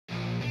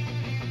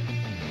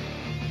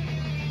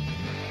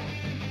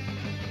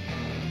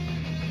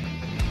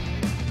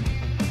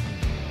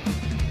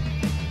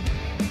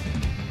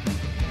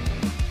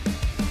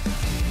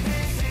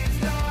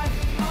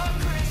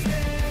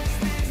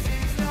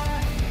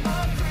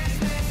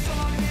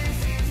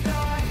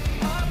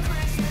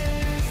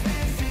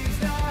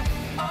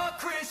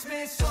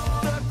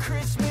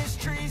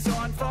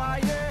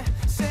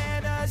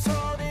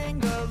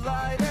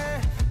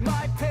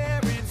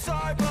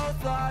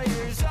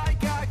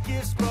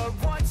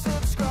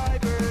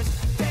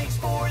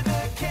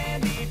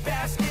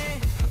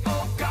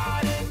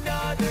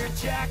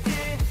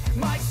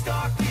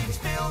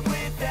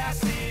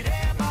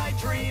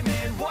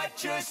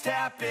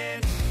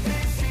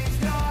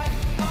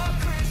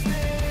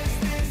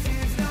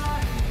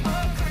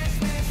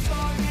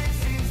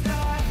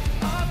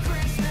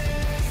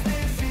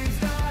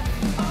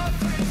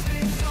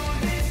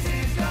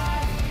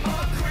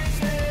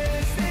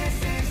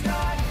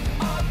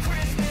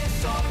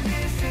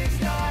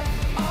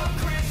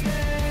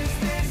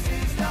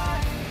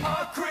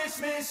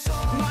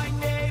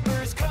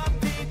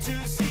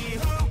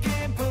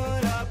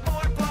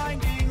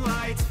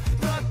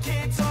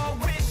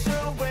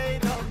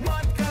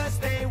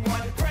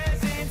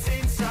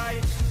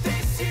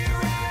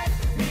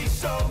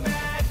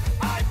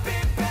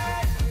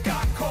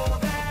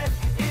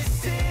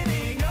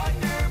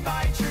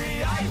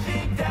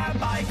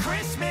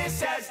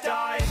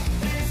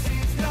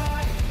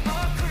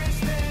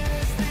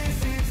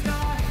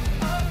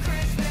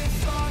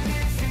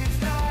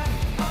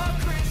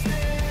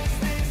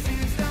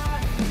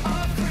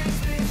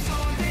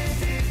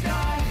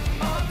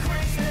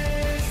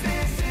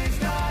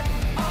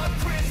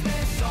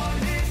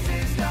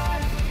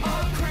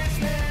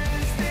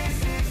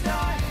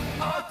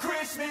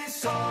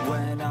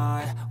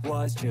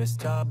was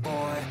just a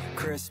boy.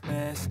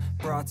 Christmas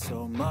brought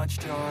so much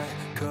joy.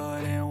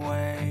 Couldn't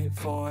wait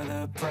for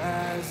the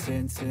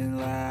presents and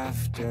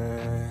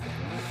laughter.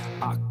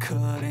 I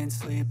couldn't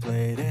sleep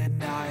late at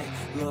night,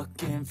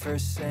 looking for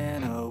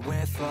Santa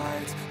with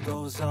lights.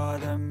 Those are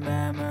the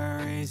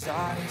memories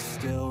I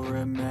still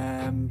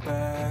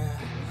remember.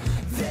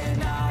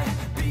 Then I